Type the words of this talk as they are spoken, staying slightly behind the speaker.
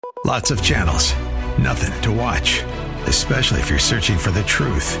Lots of channels, nothing to watch, especially if you're searching for the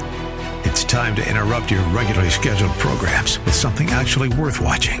truth. It's time to interrupt your regularly scheduled programs with something actually worth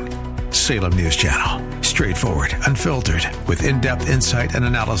watching. Salem News Channel. Straightforward, unfiltered, with in-depth insight and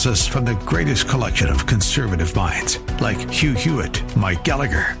analysis from the greatest collection of conservative minds like Hugh Hewitt, Mike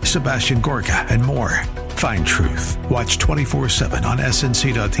Gallagher, Sebastian Gorka, and more. Find truth. Watch 24/7 on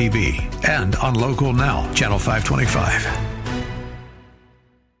snc.tv and on Local Now, Channel 525.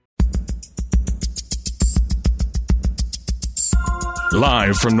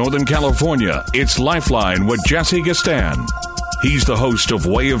 Live from Northern California, it's Lifeline with Jesse Gastan. He's the host of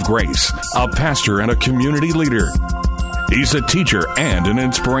Way of Grace, a pastor and a community leader. He's a teacher and an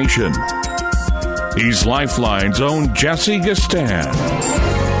inspiration. He's Lifeline's own Jesse Gastan.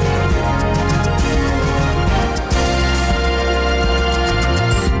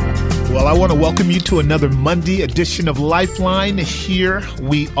 Well, I want to welcome you to another Monday edition of Lifeline. Here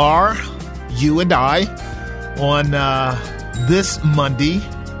we are, you and I, on this Monday,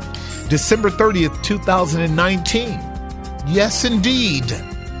 December 30th, 2019. Yes, indeed.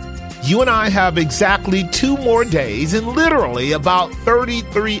 You and I have exactly 2 more days and literally about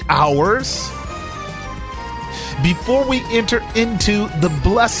 33 hours before we enter into the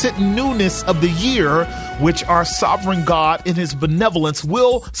blessed newness of the year, which our sovereign God in his benevolence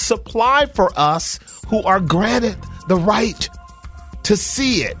will supply for us who are granted the right to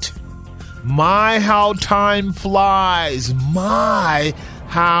see it. My, how time flies. My,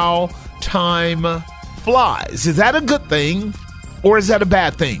 how time flies. Is that a good thing or is that a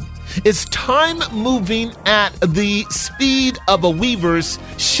bad thing? Is time moving at the speed of a weaver's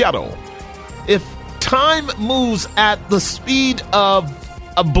shuttle? If time moves at the speed of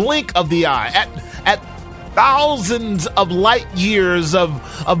a blink of the eye, at thousands of light years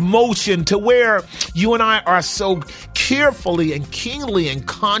of motion, to where you and I are so carefully and keenly and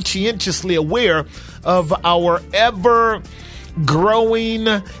conscientiously aware of our ever growing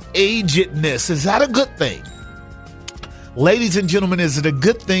agedness. Is that a good thing? Ladies and gentlemen, is it a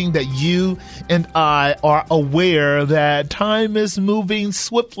good thing that you and I are aware that time is moving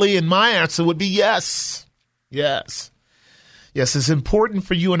swiftly? And my answer would be yes. Yes. Yes, it's important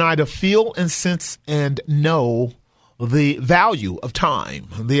for you and I to feel and sense and know the value of time.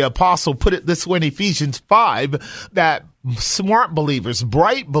 The apostle put it this way in Ephesians 5, that smart believers,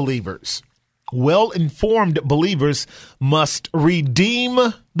 bright believers, well-informed believers must redeem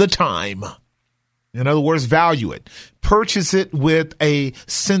the time. In other words, value it. Purchase it with a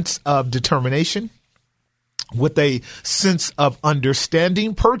sense of determination, with a sense of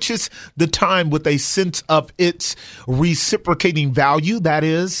understanding. Purchase the time with a sense of its reciprocating value. That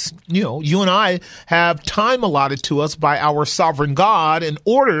is, you and I have time allotted to us by our sovereign God in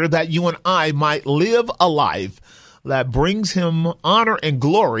order that you and I might live a life that brings him honor and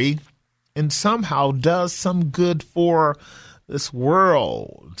glory and somehow does some good for this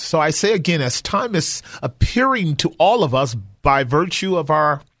world. So I say again, as time is appearing to all of us by virtue of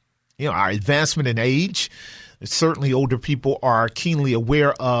our advancement in age, certainly older people are keenly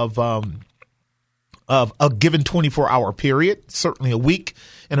aware of a given 24-hour period, certainly a week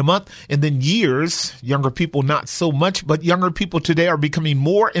and a month, and then years. Younger people, not so much, but younger people today are becoming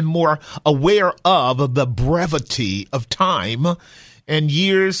more and more aware of the brevity of time, and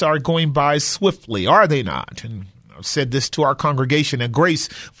years are going by swiftly, are they not? And I've said this to our congregation at Grace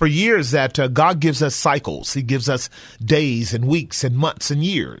for years, that God gives us cycles. He gives us days and weeks and months and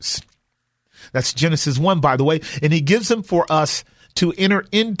years. That's Genesis 1, by the way. And he gives them for us to enter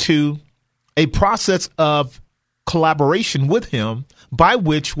into a process of collaboration with him, by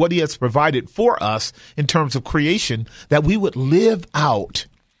which what he has provided for us in terms of creation, that we would live out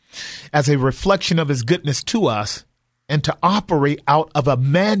as a reflection of his goodness to us and to operate out of a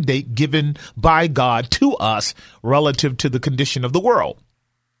mandate given by God to us relative to the condition of the world.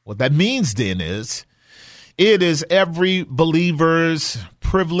 What that means then is, it is every believer's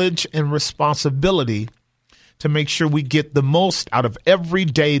privilege and responsibility to make sure we get the most out of every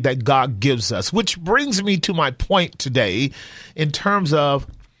day that God gives us. Which brings me to my point today in terms of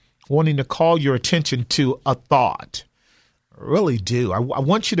wanting to call your attention to a thought. I really do. I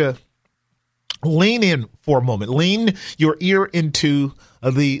want you to lean in for a moment. Lean your ear into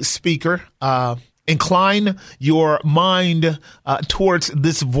the speaker. Incline your mind towards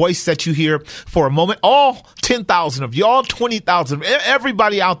this voice that you hear for a moment. All 10,000 of you, all 20,000,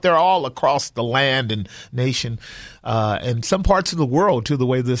 everybody out there all across the land and nation and some parts of the world, too, the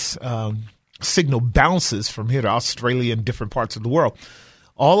way this signal bounces from here to Australia and different parts of the world.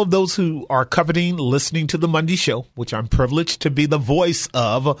 All of those who are coveting listening to the Monday show, which I'm privileged to be the voice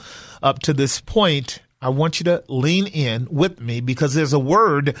of up to this point, I want you to lean in with me because there's a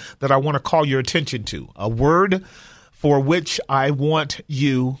word that I want to call your attention to, a word for which I want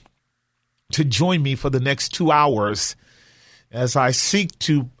you to join me for the next 2 hours as I seek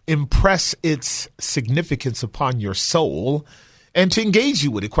to impress its significance upon your soul and to engage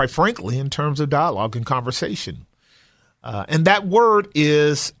you with it, quite frankly, in terms of dialogue and conversation. And that word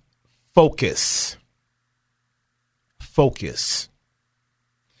is focus. Focus.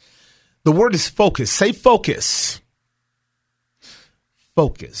 The word is focus. Say focus.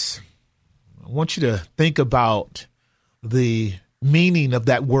 Focus. I want you to think about the meaning of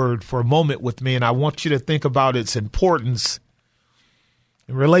that word for a moment with me, and I want you to think about its importance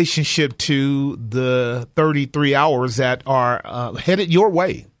in relationship to the 33 hours that are headed your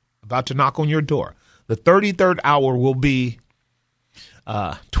way, about to knock on your door. The 33rd hour will be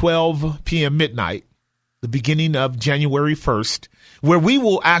 12 p.m. midnight, the beginning of January 1st, where we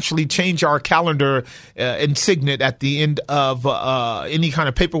will actually change our calendar and signet at the end of any kind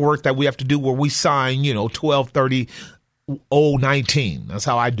of paperwork that we have to do where we sign, 12/30/019. That's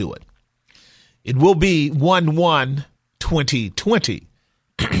how I do it. It will be 1/1/2020.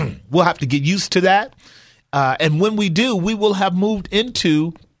 We'll have to get used to that. And when we do, we will have moved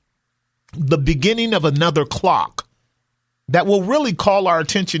into the beginning of another clock that will really call our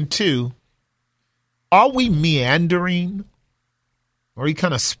attention to, are we meandering? Are we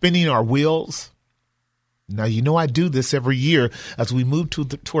kind of spinning our wheels? Now, I do this every year as we move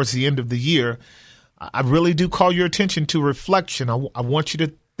towards the end of the year. I really do call your attention to reflection. I want you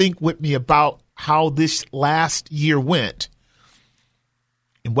to think with me about how this last year went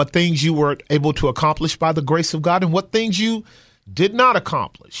and what things you were able to accomplish by the grace of God and what things you did not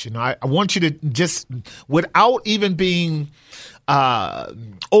accomplish. And I want you to just, without even being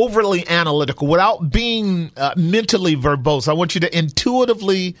overly analytical, without being mentally verbose, I want you to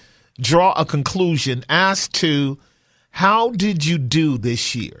intuitively draw a conclusion as to how did you do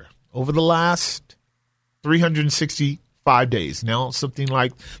this year over the last 365 days, now something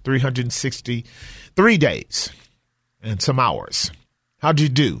like 363 days and some hours. How'd you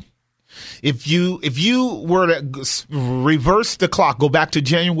do? If you were to reverse the clock, go back to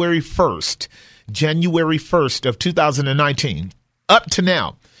January 1st of 2019, up to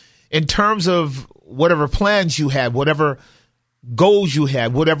now, in terms of whatever plans you had, whatever goals you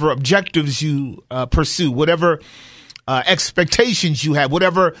had, whatever objectives you pursue, whatever expectations you had,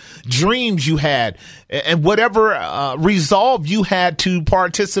 whatever dreams you had, and whatever resolve you had to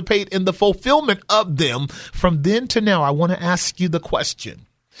participate in the fulfillment of them, from then to now, I want to ask you the question: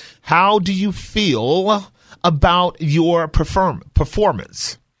 how do you feel about your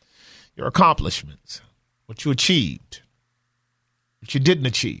performance, your accomplishments, what you achieved, what you didn't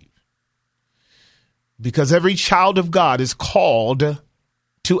achieve? Because every child of God is called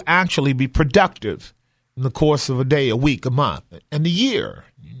to actually be productive in the course of a day, a week, a month, and a year.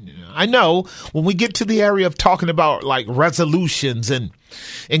 I know when we get to the area of talking about like resolutions and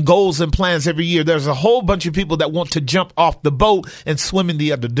goals and plans every year, there's a whole bunch of people that want to jump off the boat and swim in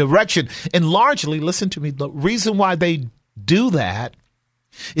the other direction. And largely, listen to me, the reason why they do that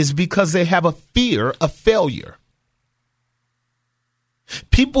is because they have a fear of failure.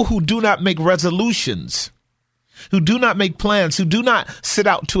 People who do not make resolutions, who do not make plans, who do not set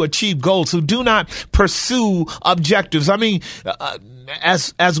out to achieve goals, who do not pursue objectives. I mean,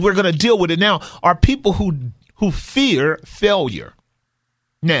 as we're going to deal with it now, are people who fear failure.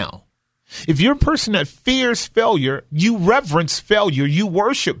 Now, if you're a person that fears failure, you reverence failure, you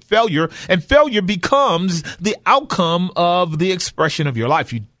worship failure, and failure becomes the outcome of the expression of your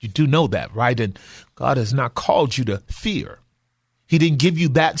life. You do know that, right? And God has not called you to fear. He didn't give you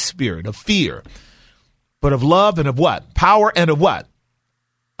that spirit of fear, but of love and of what? Power and of what?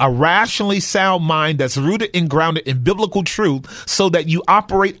 A rationally sound mind that's rooted and grounded in biblical truth, so that you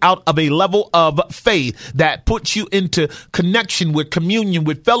operate out of a level of faith that puts you into connection with, communion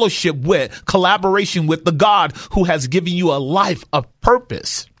with, fellowship with, collaboration with the God who has given you a life of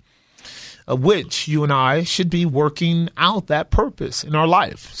purpose, of which you and I should be working out that purpose in our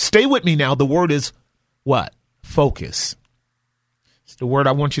life. Stay with me now. The word is what? Focus. It's the word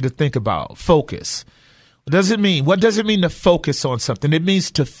I want you to think about. Focus. What does it mean? What does it mean to focus on something? It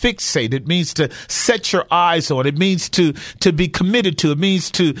means to fixate. It means to set your eyes on. It means to be committed to. It means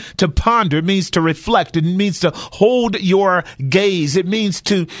to ponder. It means to reflect. It means to hold your gaze. It means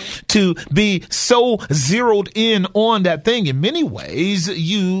to be so zeroed in on that thing. In many ways,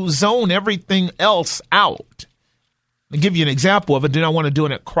 you zone everything else out. I'll give you an example of it. Then I want to do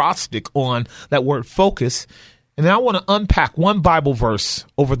an acrostic on that word focus. And then I want to unpack one Bible verse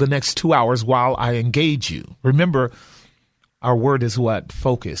over the next 2 hours while I engage you. Remember, our word is what?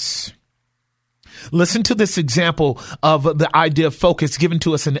 Focus. Listen to this example of the idea of focus given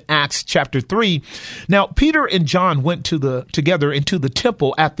to us in Acts chapter 3. Now, Peter and John went together into the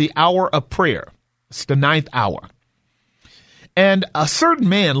temple at the hour of prayer. It's the 9th hour. And a certain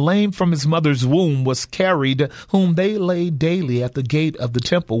man, lame from his mother's womb, was carried, whom they laid daily at the gate of the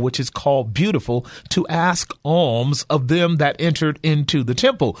temple, which is called Beautiful, to ask alms of them that entered into the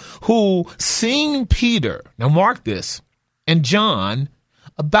temple, who, seeing Peter, now mark this, and John,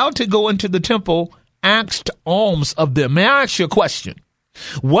 about to go into the temple, asked alms of them. May I ask you a question?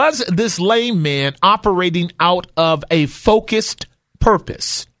 Was this lame man operating out of a focused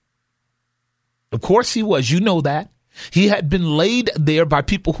purpose? Of course he was. You know that. He had been laid there by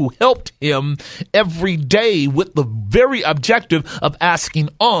people who helped him every day with the very objective of asking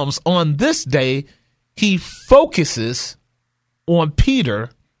alms. On this day, he focuses on Peter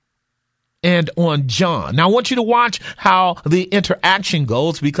and on John. Now, I want you to watch how the interaction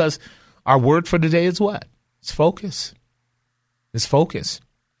goes, because our word for today is what? It's focus. It's focus.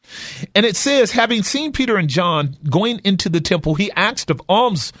 And it says, having seen Peter and John going into the temple, he asked of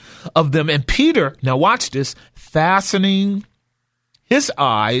alms of them. And Peter, now watch this, fastening his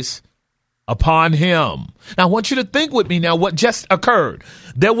eyes upon him. Now, I want you to think with me now what just occurred.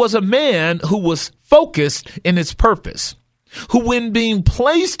 There was a man who was focused in his purpose, who, when being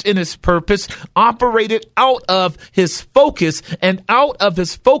placed in his purpose, operated out of his focus, and out of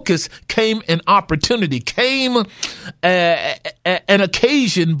his focus came an opportunity, came an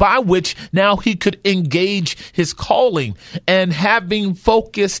occasion by which now he could engage his calling. And having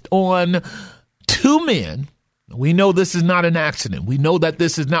focused on two men, we know this is not an accident. We know that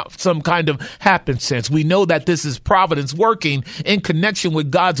this is not some kind of happenstance. We know that this is providence working in connection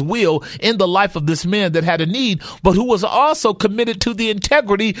with God's will in the life of this man that had a need, but who was also committed to the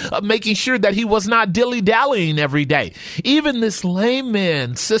integrity of making sure that he was not dilly-dallying every day. Even this lame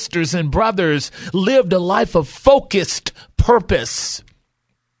man, sisters and brothers, lived a life of focused purpose.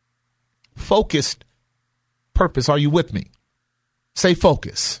 Focused purpose. Are you with me? Say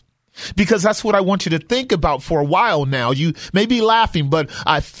focus. Because that's what I want you to think about for a while now. You may be laughing, but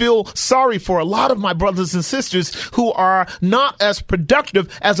I feel sorry for a lot of my brothers and sisters who are not as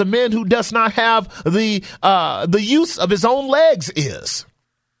productive as a man who does not have the use of his own legs is.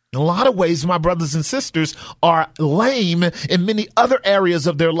 In a lot of ways, my brothers and sisters are lame in many other areas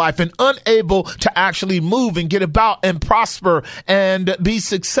of their life and unable to actually move and get about and prosper and be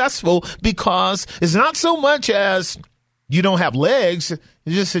successful, because it's not so much as you don't have legs,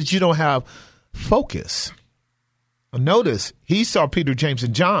 it's just that you don't have focus. Notice he saw Peter, James,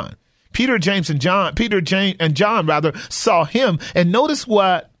 and John. Peter, James, and John saw him. And notice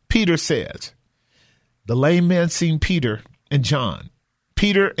what Peter says. The lame man seen Peter and John.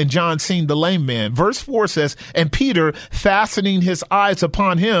 Peter and John seen the lame man. Verse 4 says, and Peter, fastening his eyes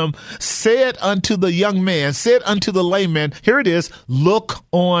upon him, said unto the young man, said unto the lame man, here it is, look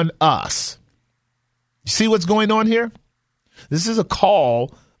on us. You see what's going on here? This is a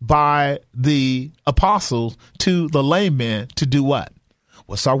call by the apostles to the lame man to do what?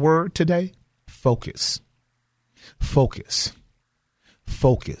 What's our word today? Focus. Focus.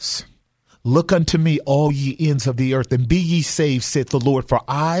 Focus. Look unto me, all ye ends of the earth, and be ye saved, saith the Lord, for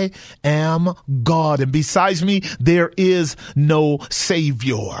I am God, and besides me there is no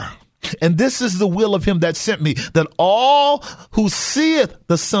Savior. And this is the will of him that sent me, that all who seeth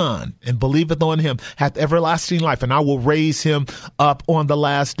the Son and believeth on him hath everlasting life, and I will raise him up on the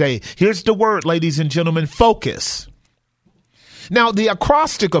last day. Here's the word, ladies and gentlemen, focus. Now, the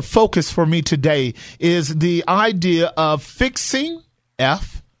acrostic of focus for me today is the idea of fixing,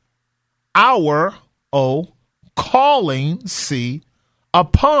 F, our, O, calling, C,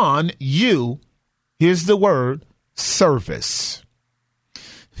 upon you, here's the word, service.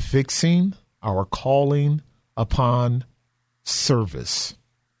 Fixing our calling upon service.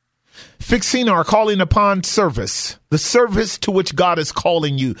 Fixing our calling upon service, the service to which God is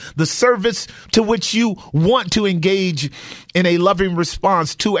calling you, the service to which you want to engage in a loving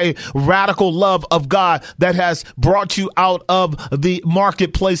response to a radical love of God that has brought you out of the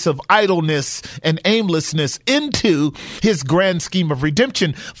marketplace of idleness and aimlessness into his grand scheme of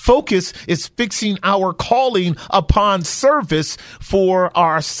redemption. Focus is fixing our calling upon service for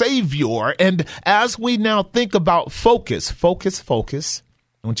our Savior. And as we now think about focus,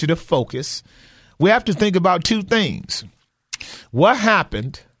 I want you to focus. We have to think about two things. What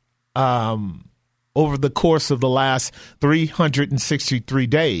happened over the course of the last 363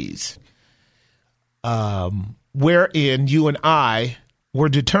 days, wherein you and I were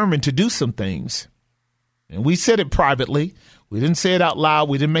determined to do some things. And we said it privately. We didn't say it out loud.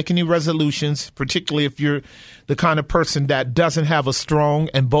 We didn't make any resolutions, particularly if you're the kind of person that doesn't have a strong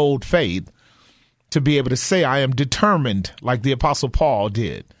and bold faith. to be able to say I am determined like the Apostle Paul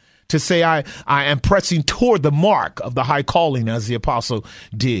did, to say I am pressing toward the mark of the high calling as the Apostle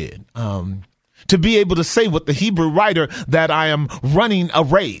did, to be able to say with the Hebrew writer that I am running a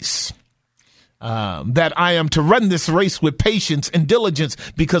race, that I am to run this race with patience and diligence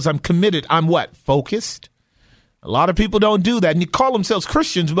because I'm committed. I'm what? Focused. A lot of people don't do that and you call themselves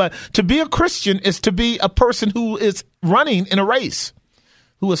Christians, but to be a Christian is to be a person who is running in a race,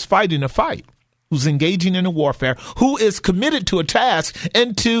 who is fighting a fight, who's engaging in a warfare, who is committed to a task.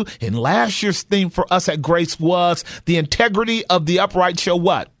 And last year's theme for us at Grace was the integrity of the upright shall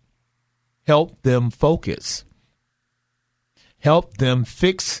what? Help them focus. Help them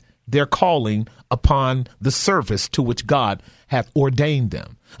fix their calling upon the service to which God hath ordained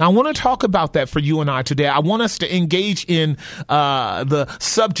them. I want to talk about that for you and I today. I want us to engage in the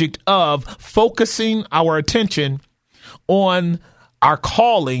subject of focusing our attention on our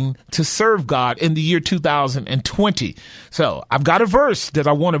calling to serve God in the year 2020. So I've got a verse that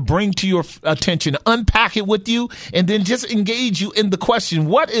I want to bring to your attention, unpack it with you, and then just engage you in the question,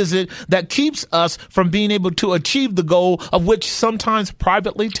 what is it that keeps us from being able to achieve the goal of which sometimes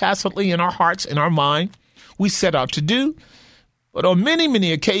privately, tacitly in our hearts, in our mind, we set out to do, but on many,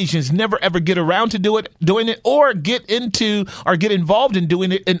 many occasions, never ever get around to doing it, or get involved in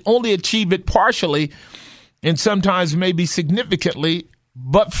doing it and only achieve it partially, and sometimes maybe significantly,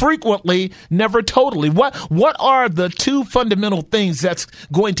 but frequently never totally. What are the two fundamental things that's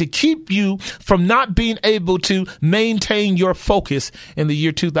going to keep you from not being able to maintain your focus in the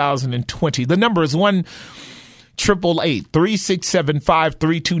year 2020? The number is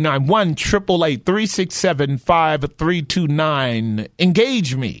 1-888-367-5329. 1-888-367-5329.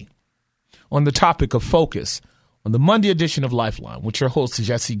 Engage me on the topic of focus on the Monday edition of Lifeline with your host,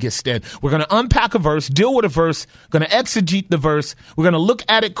 Jesse Gistan. We're going to unpack a verse, deal with a verse, going to exegete the verse. We're going to look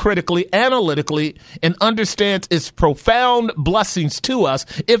at it critically, analytically, and understand its profound blessings to us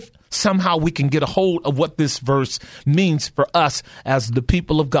if somehow we can get a hold of what this verse means for us as the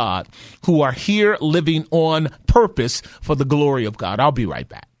people of God who are here living on purpose for the glory of God. I'll be right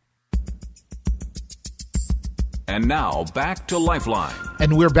back. And now back to Lifeline.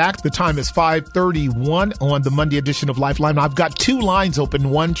 And we're back. The time is 5:31 on the Monday edition of Lifeline. I've got two lines open,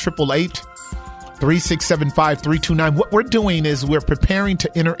 1-888-367-5329. What we're doing is we're preparing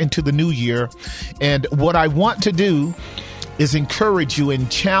to enter into the new year. And what I want to do is encourage you and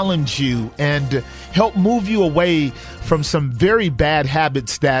challenge you and help move you away from some very bad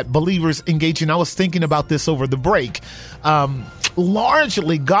habits that believers engage in. I was thinking about this over the break.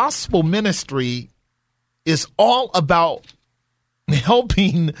 Largely, gospel ministry is all about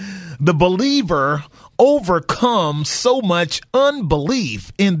helping the believer overcome so much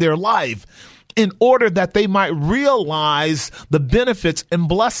unbelief in their life in order that they might realize the benefits and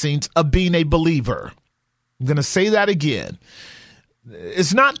blessings of being a believer. I'm going to say that again.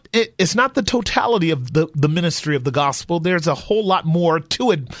 It's not the totality of the ministry of the gospel. There's a whole lot more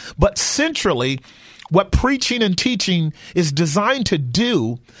to it. But centrally, what preaching and teaching is designed to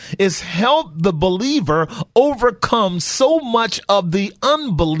do is help the believer overcome so much of the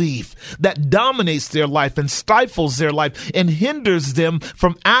unbelief that dominates their life and stifles their life and hinders them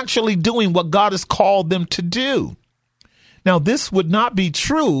from actually doing what God has called them to do. Now, this would not be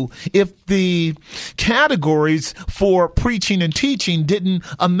true if the categories for preaching and teaching didn't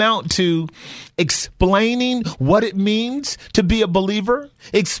amount to explaining what it means to be a believer,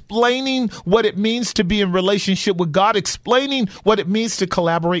 explaining what it means to be in relationship with God, explaining what it means to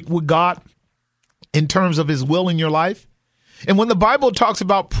collaborate with God in terms of his will in your life. And when the Bible talks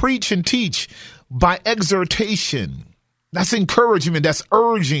about preach and teach by exhortation, that's encouragement, that's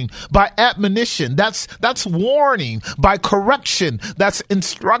urging, by admonition, that's warning, by correction, that's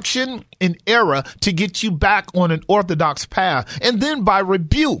instruction in error to get you back on an orthodox path. And then by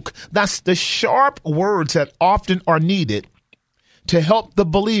rebuke, that's the sharp words that often are needed to help the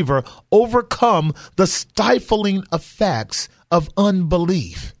believer overcome the stifling effects of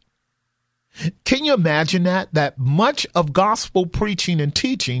unbelief. Can you imagine that much of gospel preaching and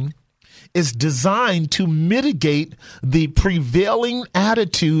teaching is designed to mitigate the prevailing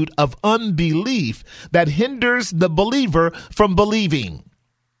attitude of unbelief that hinders the believer from believing?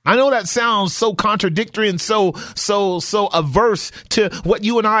 I know that sounds so contradictory and so averse to what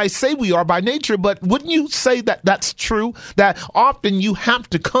you and I say we are by nature, but wouldn't you say that that's true? That often you have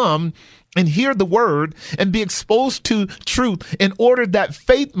to come and hear the word and be exposed to truth in order that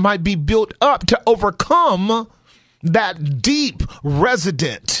faith might be built up to overcome that deep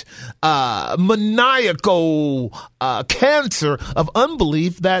resident maniacal cancer of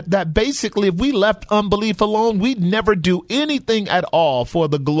unbelief that basically if we left unbelief alone, we'd never do anything at all for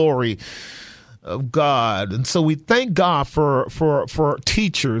the glory of God. And so we thank God for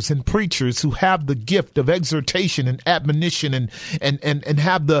teachers and preachers who have the gift of exhortation and admonition and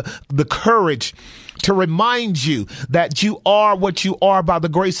have the courage to remind you that you are what you are by the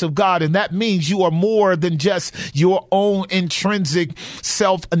grace of God. And that means you are more than just your own intrinsic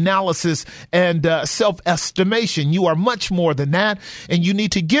self-analysis and self-estimation. You are much more than that. And you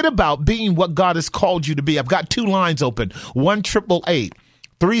need to get about being what God has called you to be. I've got two lines open,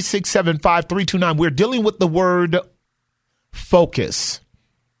 1-888-367-5329. We're dealing with the word focus.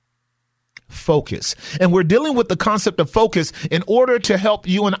 Focus. And we're dealing with the concept of focus in order to help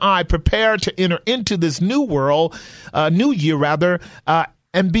you and I prepare to enter into this new year,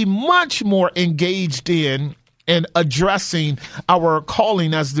 and be much more engaged in and addressing our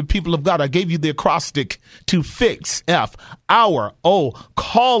calling as the people of God. I gave you the acrostic to fix, F, our, O,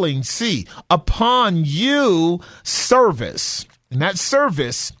 calling, C, upon you, service. And that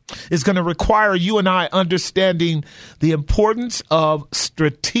service is going to require you and I understanding the importance of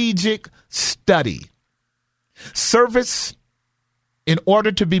strategic study. Service, in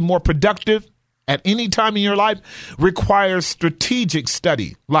order to be more productive at any time in your life, requires strategic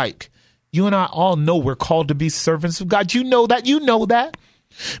study. Like, you and I all know we're called to be servants of God. You know that.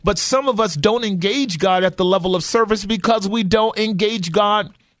 But some of us don't engage God at the level of service because we don't engage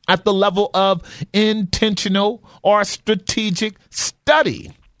God at the level of intentional or strategic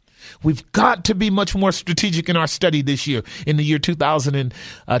study. We've got to be much more strategic in our study this year, in the year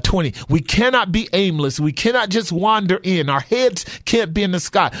 2020. We cannot be aimless. We cannot just wander in. Our heads can't be in the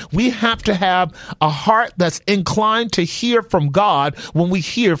sky. We have to have a heart that's inclined to hear from God when we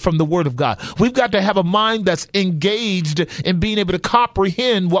hear from the Word of God. We've got to have a mind that's engaged in being able to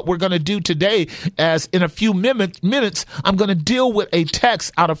comprehend what we're going to do today. As in a few minutes, I'm going to deal with a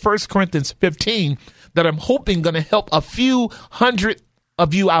text out of 1 Corinthians 15 that I'm hoping going to help a few hundred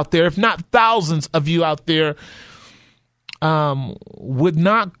of you out there, if not thousands of you out there, would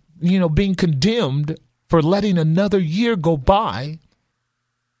not, being condemned for letting another year go by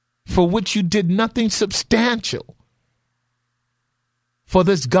for which you did nothing substantial. For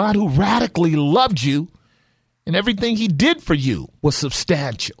this God who radically loved you and everything he did for you was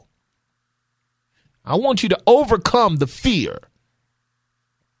substantial. I want you to overcome the fear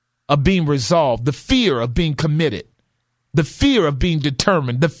of being resolved, the fear of being committed, the fear of being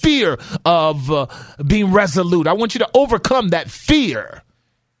determined, the fear of being resolute. I want you to overcome that fear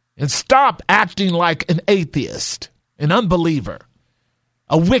and stop acting like an atheist, an unbeliever,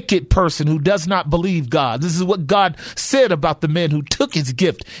 a wicked person who does not believe God. This is what God said about the man who took his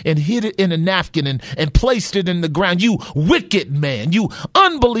gift and hid it in a napkin and placed it in the ground. You wicked man, you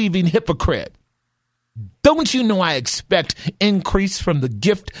unbelieving hypocrite. Don't you know I expect increase from the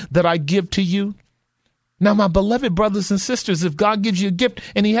gift that I give to you? Now, my beloved brothers and sisters, if God gives you a gift,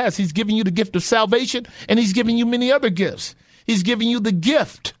 and he's giving you the gift of salvation, and he's giving you many other gifts. He's giving you the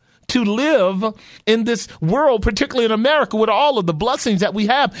gift to live in this world, particularly in America, with all of the blessings that we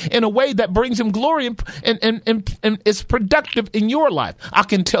have in a way that brings him glory and is productive in your life. I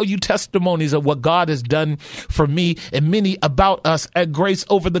can tell you testimonies of what God has done for me and many about us at Grace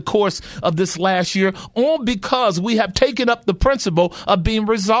over the course of this last year, all because we have taken up the principle of being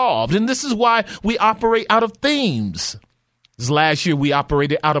resolved. And this is why we operate out of themes. This last year, we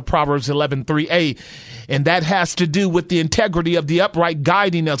operated out of Proverbs 11:3a, and that has to do with the integrity of the upright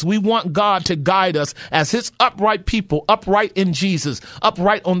guiding us. We want God to guide us as his upright people, upright in Jesus,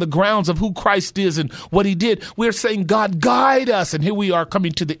 upright on the grounds of who Christ is and what he did. We're saying, God, guide us. And here we are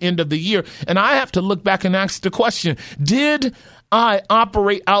coming to the end of the year. And I have to look back and ask the question, did I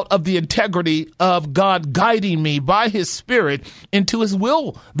operate out of the integrity of God guiding me by his Spirit into his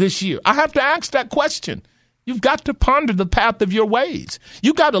will this year? I have to ask that question. You've got to ponder the path of your ways.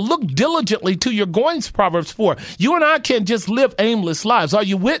 You got to look diligently to your goings, Proverbs 4. You and I can't just live aimless lives. Are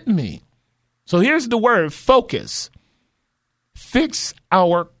you with me? So here's the word, focus. Fix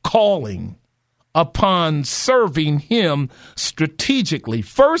our calling upon serving him strategically.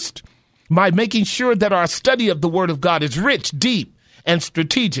 First, by making sure that our study of the Word of God is rich, deep, and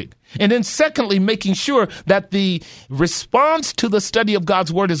strategic. And then secondly, making sure that the response to the study of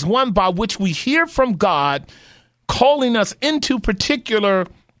God's Word is one by which we hear from God, calling us into particular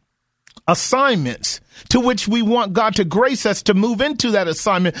assignments to which we want God to grace us to move into that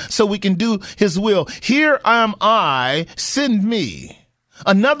assignment so we can do his will. Here am I, send me.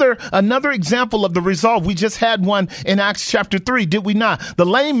 Another example of the resolve. We just had one in Acts chapter 3, did we not? The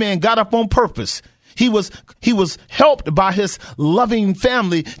lame man got up on purpose. He was helped by his loving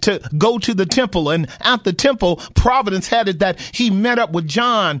family to go to the temple. And at the temple, Providence had it that he met up with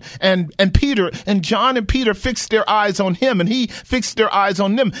John and Peter. And John and Peter fixed their eyes on him, and he fixed their eyes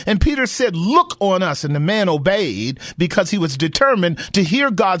on them. And Peter said, "Look on us." And the man obeyed because he was determined to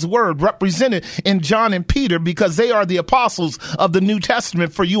hear God's word represented in John and Peter, because they are the apostles of the New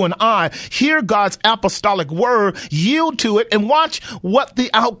Testament for you and I. Hear God's apostolic word, yield to it, and watch what the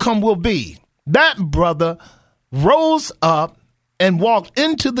outcome will be. That brother rose up and walked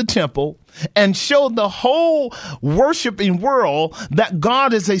into the temple and showed the whole worshiping world that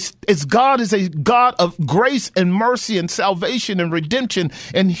God is a God of grace and mercy and salvation and redemption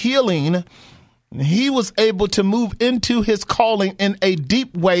and healing. He was able to move into his calling in a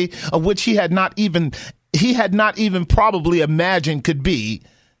deep way of which he had not even probably imagined could be.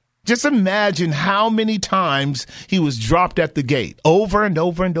 Just imagine how many times he was dropped at the gate over and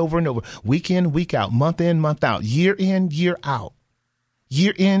over and over and over, week in, week out, month in, month out, year in, year out,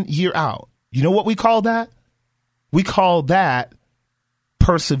 year in, year out. You know what we call that? We call that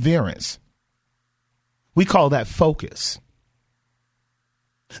perseverance. We call that focus.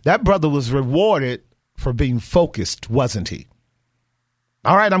 That brother was rewarded for being focused, wasn't he?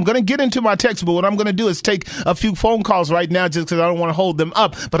 All right, I'm going to get into my text, but what I'm going to do is take a few phone calls right now just because I don't want to hold them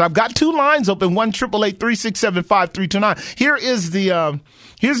up. But I've got two lines open, 1-888-367-5329.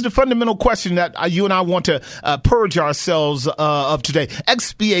 Here's the fundamental question that you and I want to purge ourselves of today,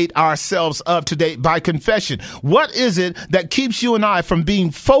 expiate ourselves of today by confession. What is it that keeps you and I from being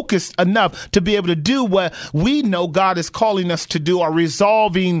focused enough to be able to do what we know God is calling us to do, or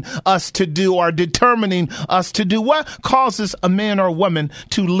resolving us to do, or determining us to do? What causes a man or a woman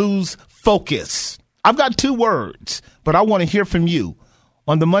to lose focus? I've got two words, but I want to hear from you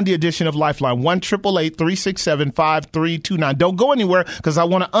on the Monday edition of Lifeline, 1-888-367-5329. Don't go anywhere, because I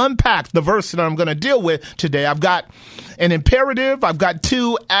want to unpack the verse that I'm going to deal with today. I've got an imperative, I've got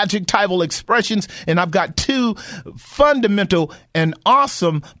two adjectival expressions, and I've got two fundamental and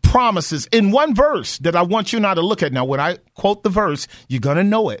awesome promises in one verse that I want you and I to look at. Now, when I quote the verse, you're going to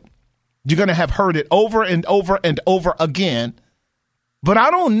know it. You're going to have heard it over and over and over again. But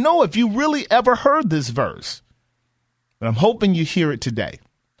I don't know if you really ever heard this verse. But I'm hoping you hear it today.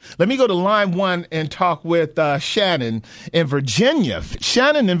 Let me go to line one and talk with Shannon in Virginia.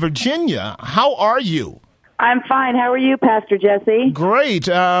 Shannon in Virginia, how are you? I'm fine. How are you, Pastor Jesse? Great.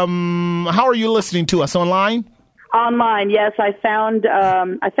 How are you listening to us online? Online, yes. I found you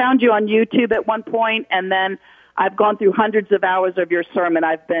on YouTube at one point, and then I've gone through hundreds of hours of your sermon.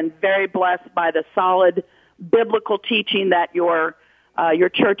 I've been very blessed by the solid biblical teaching that your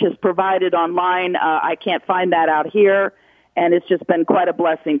church has provided online. I can't find that out here, and it's just been quite a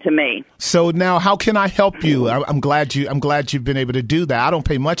blessing to me. So now, how can I help you? I'm glad you've been able to do that. I don't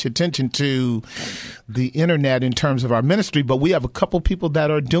pay much attention to the internet in terms of our ministry, but we have a couple people that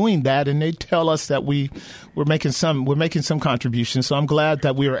are doing that, and they tell us that we're making some contributions. So I'm glad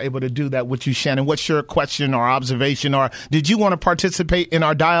that we were able to do that with you, Shannon. What's your question or observation, or did you want to participate in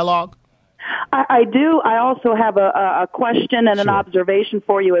our dialogue? I do. I also have a question and an observation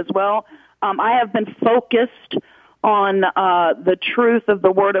for you as well. I have been focused on the truth of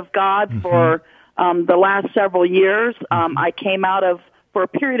the Word of God for the last several years. I came out of, for a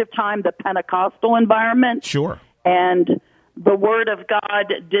period of time, the Pentecostal environment. Sure. And the Word of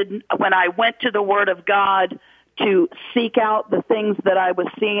God when I went to the Word of God to seek out the things that I was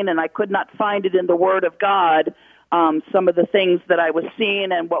seeing, and I could not find it in the Word of God, some of the things that I was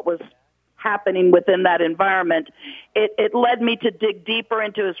seeing and what was happening within that environment, it led me to dig deeper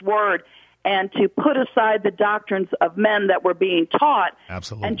into His Word and to put aside the doctrines of men that were being taught.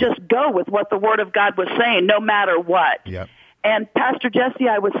 Absolutely. And just go with what the Word of God was saying, no matter what. Yep. And Pastor Jesse,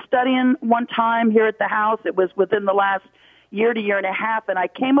 I was studying one time here at the house. It was within the last year to year and a half, and I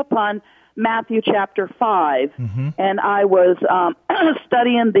came upon Matthew chapter 5, and I was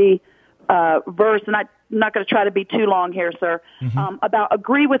studying the verse, and I'm not going to try to be too long here, sir, about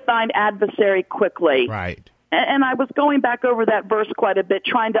agree with thine adversary quickly. Right. And I was going back over that verse quite a bit,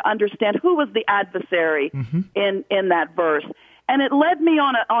 trying to understand who was the adversary in that verse. And it led me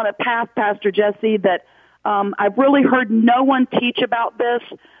on a path, Pastor Jesse, that I've really heard no one teach about this.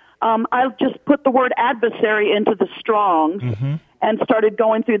 I just put the word adversary into the Strong's and started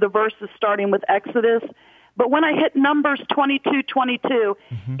going through the verses starting with Exodus. But when I hit Numbers 22:22,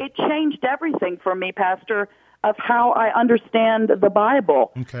 it changed everything for me, Pastor, of how I understand the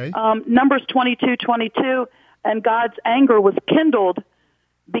Bible. Okay. Numbers 22:22, and God's anger was kindled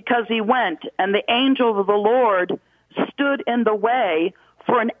because he went, and the angel of the Lord stood in the way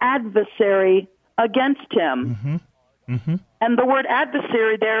for an adversary against him. Mm-hmm. And the word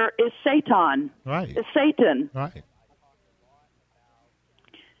adversary there is Satan. Right. Is Satan. Right.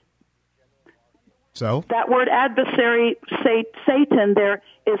 So that word adversary, Satan, there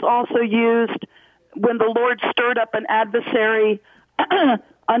is also used when the Lord stirred up an adversary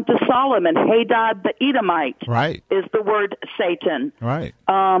unto Solomon. Hadad the Edomite right. is the word Satan. Right.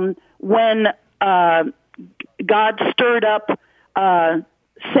 When God stirred up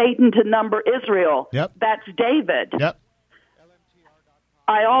Satan to number Israel, yep. that's David. Yep.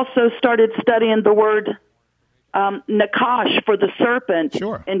 I also started studying the word Nakash for the serpent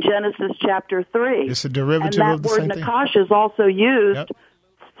sure. in Genesis chapter 3. It's a derivative of the same thing. And that word Nakash is also used yep.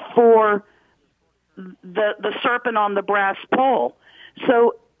 for the serpent on the brass pole.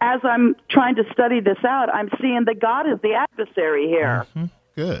 So as I'm trying to study this out, I'm seeing that God is the adversary here. Mm-hmm.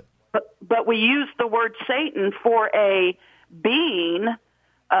 Good. But we use the word Satan for a being,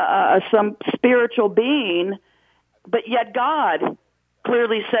 some spiritual being, but yet God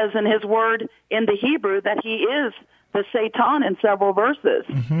clearly says in his word in the Hebrew that he is the Satan in several verses.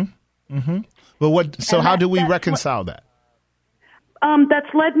 Mm-hmm. Mm-hmm. Well, how do we reconcile that?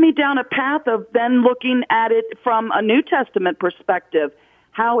 That's led me down a path of then looking at it from a New Testament perspective.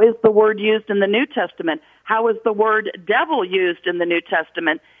 How is the word used in the New Testament? How is the word devil used in the New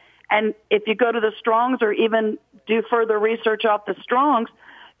Testament? And if you go to the Strong's or even do further research off the Strong's,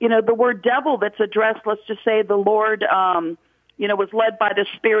 the word devil that's addressed, let's just say the Lord, was led by the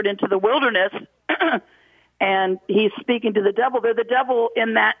Spirit into the wilderness, and he's speaking to the devil. The devil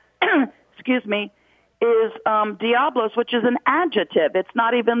in that, excuse me, is diablos, which is an adjective. It's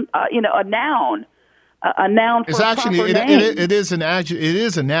not even, a noun. A noun for it's actually a proper name. It is an adjective. It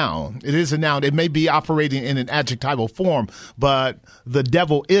is a noun. It is a noun. It may be operating in an adjectival form, but the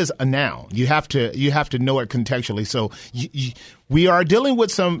devil is a noun. You have to know it contextually. So we are dealing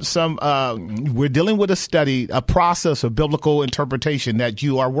with we're dealing with a process of biblical interpretation that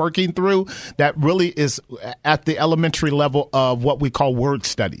you are working through that really is at the elementary level of what we call word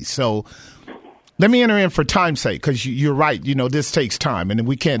studies. So let me enter in for time's sake, because you're right. This takes time, and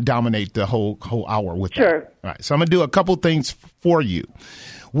we can't dominate the whole hour with sure. that. All right. So I'm going to do a couple things for you.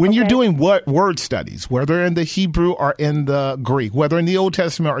 When you're doing word studies, whether in the Hebrew or in the Greek, whether in the Old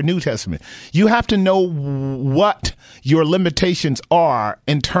Testament or New Testament, you have to know what your limitations are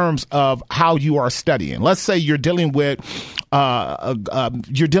in terms of how you are studying. Let's say you're dealing with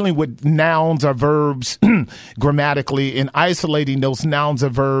nouns or verbs grammatically and isolating those nouns or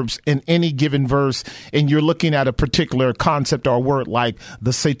verbs in any given verse, and you're looking at a particular concept or word like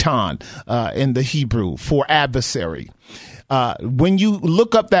the Satan in the Hebrew for adversary. When you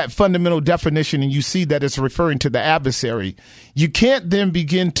look up that fundamental definition and you see that it's referring to the adversary, you can't then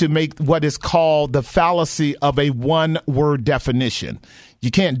begin to make what is called the fallacy of a one-word definition.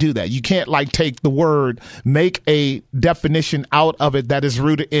 You can't do that. You can't take the word, make a definition out of it that is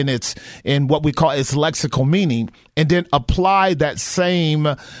rooted in what we call its lexical meaning, and then apply that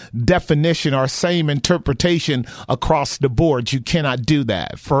same definition or same interpretation across the board. You cannot do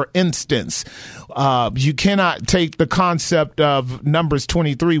that. For instance, you cannot take the concept of Numbers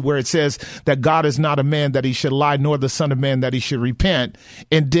 23, where it says that God is not a man that he should lie, nor the son of man that he should repent,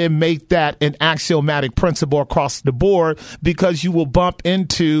 and then make that an axiomatic principle across the board, because you will bump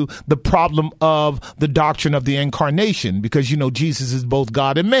into the problem of the doctrine of the incarnation, because Jesus is both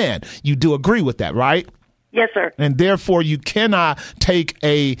God and man. You do agree with that, right? Yes, sir. And therefore, you cannot take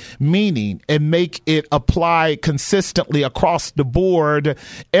a meaning and make it apply consistently across the board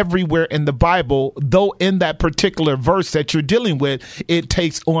everywhere in the Bible, though in that particular verse that you're dealing with, it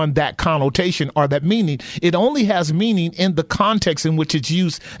takes on that connotation or that meaning. It only has meaning in the context in which it's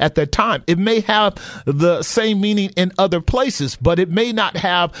used at that time. It may have the same meaning in other places, but it may not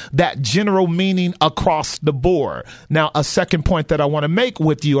have that general meaning across the board. Now, a second point that I want to make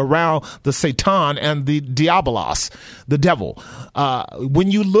with you around the Satan and the diabolos, the devil.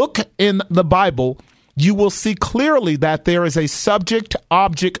 When you look in the Bible, you will see clearly that there is a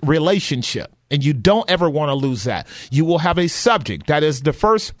subject-object relationship. And you don't ever want to lose that. You will have a subject, that is the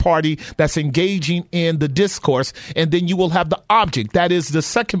first party that's engaging in the discourse. And then you will have the object, that is the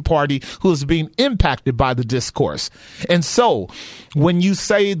second party who is being impacted by the discourse. And so when you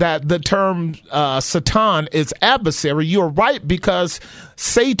say that the term Satan is adversary, you're right, because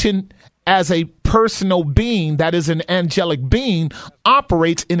Satan, as a personal being, that is an angelic being,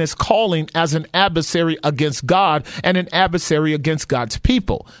 operates in his calling as an adversary against God and an adversary against God's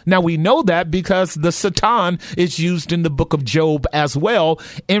people. Now, we know that because the Satan is used in the book of Job as well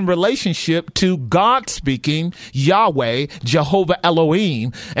in relationship to God speaking, Yahweh, Jehovah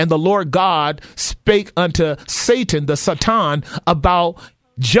Elohim, and the Lord God spake unto Satan, the Satan, about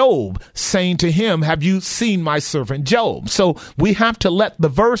Job, saying to him, have you seen my servant Job? So we have to let the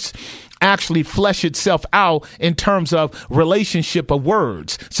verse actually flesh itself out in terms of relationship of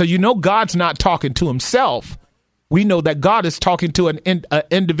words. So God's not talking to himself. We know that God is talking to an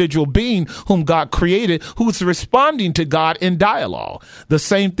individual being whom God created, who's responding to God in dialogue. The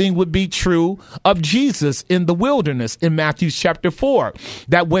same thing would be true of Jesus in the wilderness in Matthew chapter 4,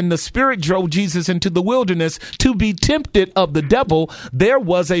 that when the Spirit drove Jesus into the wilderness to be tempted of the devil, there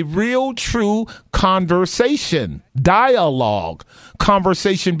was a real, true conversation, dialogue,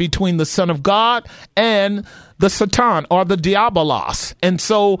 conversation between the Son of God and the Satan, or the Diabolos. And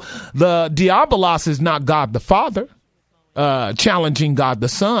so the Diabolos is not God the Father challenging God the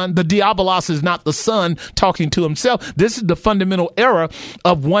Son. The Diabolos is not the Son talking to himself. This is the fundamental error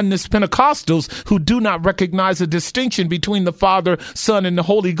of oneness Pentecostals, who do not recognize a distinction between the Father, Son, and the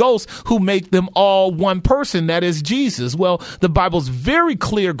Holy Ghost, who make them all one person, that is Jesus. Well, the Bible's very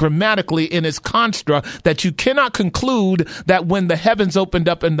clear grammatically in its construct that you cannot conclude that when the heavens opened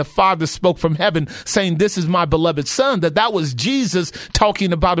up and the Father spoke from heaven saying, this is my beloved Son, that was Jesus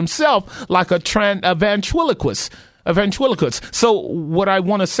talking about himself like a ventriloquist. So what I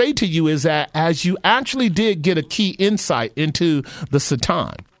want to say to you is that as you actually did get a key insight into the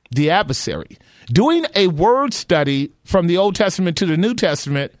Satan, the adversary, doing a word study from the Old Testament to the New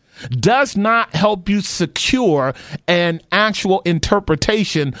Testament does not help you secure an actual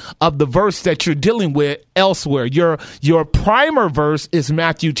interpretation of the verse that you're dealing with elsewhere. Your primer verse is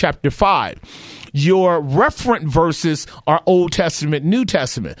Matthew chapter 5. Your referent verses are Old Testament, New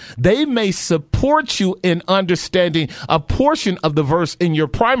Testament. They may support you in understanding a portion of the verse in your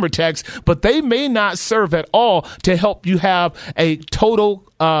primer text, but they may not serve at all to help you have a total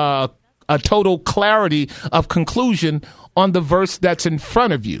clarity of conclusion on the verse that's in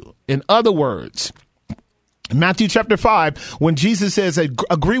front of you. In other words, Matthew chapter 5, when Jesus says,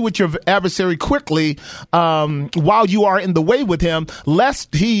 agree with your adversary quickly while you are in the way with him,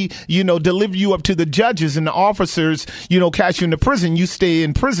 lest he, deliver you up to the judges and the officers, cast you into prison. You stay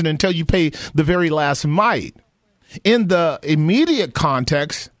in prison until you pay the very last mite. In the immediate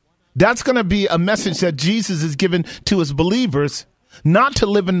context, that's going to be a message that Jesus is given to his believers, not to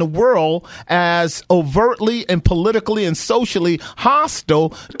live in the world as overtly and politically and socially hostile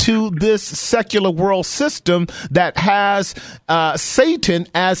to this secular world system that has Satan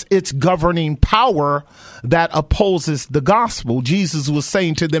as its governing power that opposes the gospel. Jesus was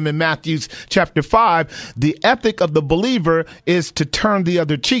saying to them in Matthew chapter 5, the ethic of the believer is to turn the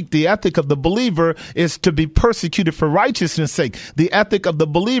other cheek. The ethic of the believer is to be persecuted for righteousness' sake. The ethic of the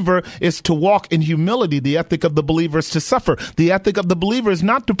believer is to walk in humility. The ethic of the believer is to suffer. The ethic of the believer is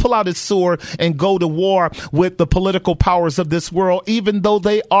not to pull out his sword and go to war with the political powers of this world, even though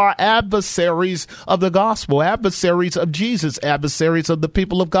they are adversaries of the gospel, adversaries of Jesus, adversaries of the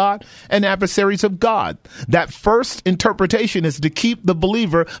people of God, and adversaries of God. That first interpretation is to keep the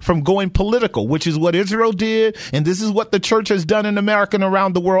believer from going political, which is what Israel did, and this is what the church has done in America and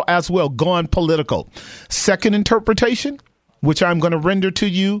around the world as well, gone political. Second interpretation, which I'm going to render to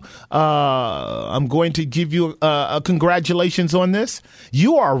you. I'm going to give you a congratulations on this.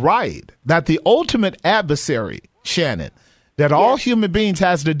 You are right that the ultimate adversary, Shannon, that all human beings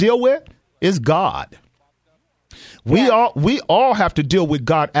has to deal with is God. We all have to deal with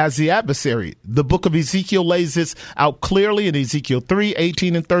God as the adversary. The book of Ezekiel lays this out clearly in Ezekiel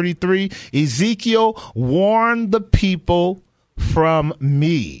 3:18 and 33. Ezekiel warned the people from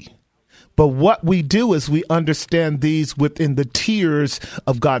me. But what we do is we understand these within the tiers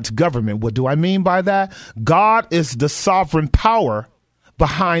of God's government. What do I mean by that? God is the sovereign power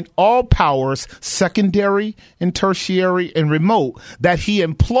behind all powers, secondary and tertiary and remote, that he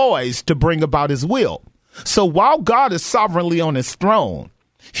employs to bring about his will. So while God is sovereignly on his throne,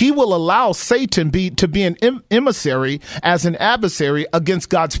 he will allow Satan to be an emissary as an adversary against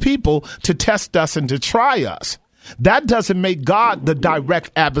God's people to test us and to try us. That doesn't make God the direct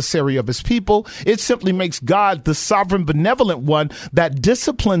adversary of his people. It simply makes God the sovereign, benevolent one that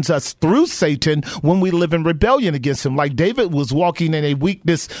disciplines us through Satan when we live in rebellion against him. Like David was walking in a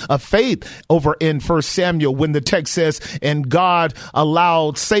weakness of faith over in 1 Samuel when the text says, and God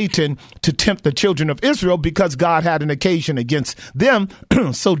allowed Satan to tempt the children of Israel because God had an occasion against them.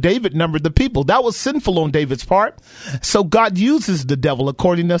 So David numbered the people. That was sinful on David's part. So God uses the devil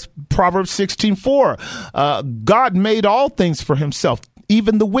according to Proverbs 16:4. God made all things for himself,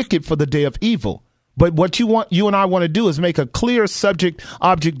 even the wicked for the day of evil. But what you and I want to do is make a clear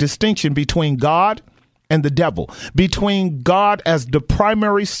subject-object distinction between God and the devil, between God as the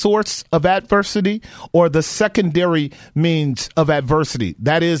primary source of adversity or the secondary means of adversity.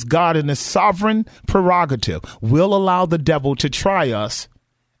 That is, God in his sovereign prerogative will allow the devil to try us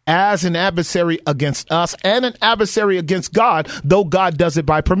as an adversary against us and an adversary against God, though God does it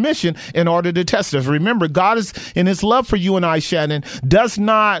by permission in order to test us. Remember, God is in his love for you and I, Shannon, does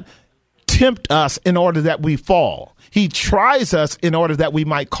not tempt us in order that we fall. He tries us in order that we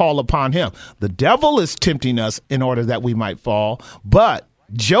might call upon him. The devil is tempting us in order that we might fall, but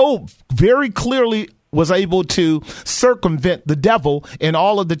Job very clearly was able to circumvent the devil in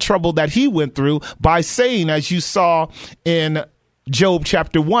all of the trouble that he went through by saying, as you saw in Job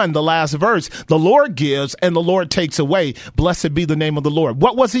chapter 1, the last verse, the Lord gives and the Lord takes away. Blessed be the name of the Lord.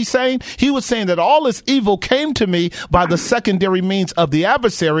 What was he saying? He was saying that all this evil came to me by the secondary means of the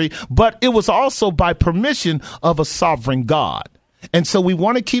adversary, but it was also by permission of a sovereign God. And so we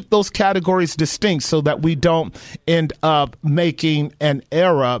want to keep those categories distinct so that we don't end up making an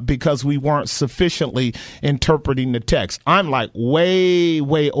error because we weren't sufficiently interpreting the text. I'm like way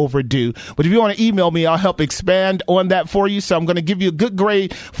overdue. But if you want to email me, I'll help expand on that for you. So I'm going to give you a good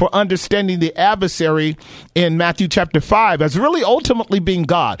grade for understanding the adversary in Matthew chapter 5 as really ultimately being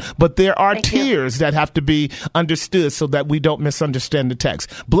God. But there are tiers that have to be understood so that we don't misunderstand the text.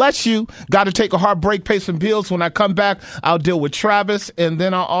 Bless you. Got to take a hard break, pay some bills. When I come back, I'll deal with Travis, and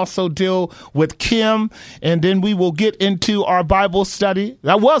then I'll also deal with Kim, and then we will get into our Bible study.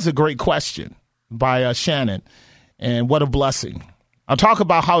 That was a great question by Shannon, and what a blessing. I'll talk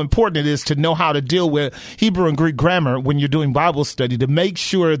about how important it is to know how to deal with Hebrew and Greek grammar when you're doing Bible study, to make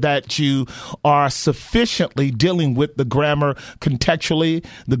sure that you are sufficiently dealing with the grammar contextually,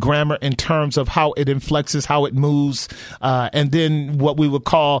 the grammar in terms of how it inflexes, how it moves, and then what we would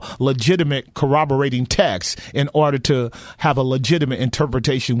call legitimate corroborating text in order to have a legitimate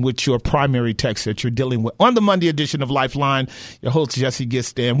interpretation with your primary text that you're dealing with. On the Monday edition of Lifeline, your host, Jesse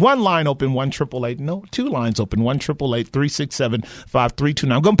Gistan. One line open, 2 lines open, 1-888-367-5329.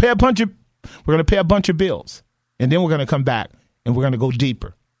 I'm going to pay a bunch of, we're going to pay a bunch of bills, and then we're going to come back and we're going to go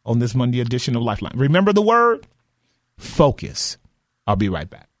deeper on this Monday edition of Lifeline. Remember the word? Focus. I'll be right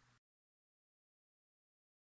back.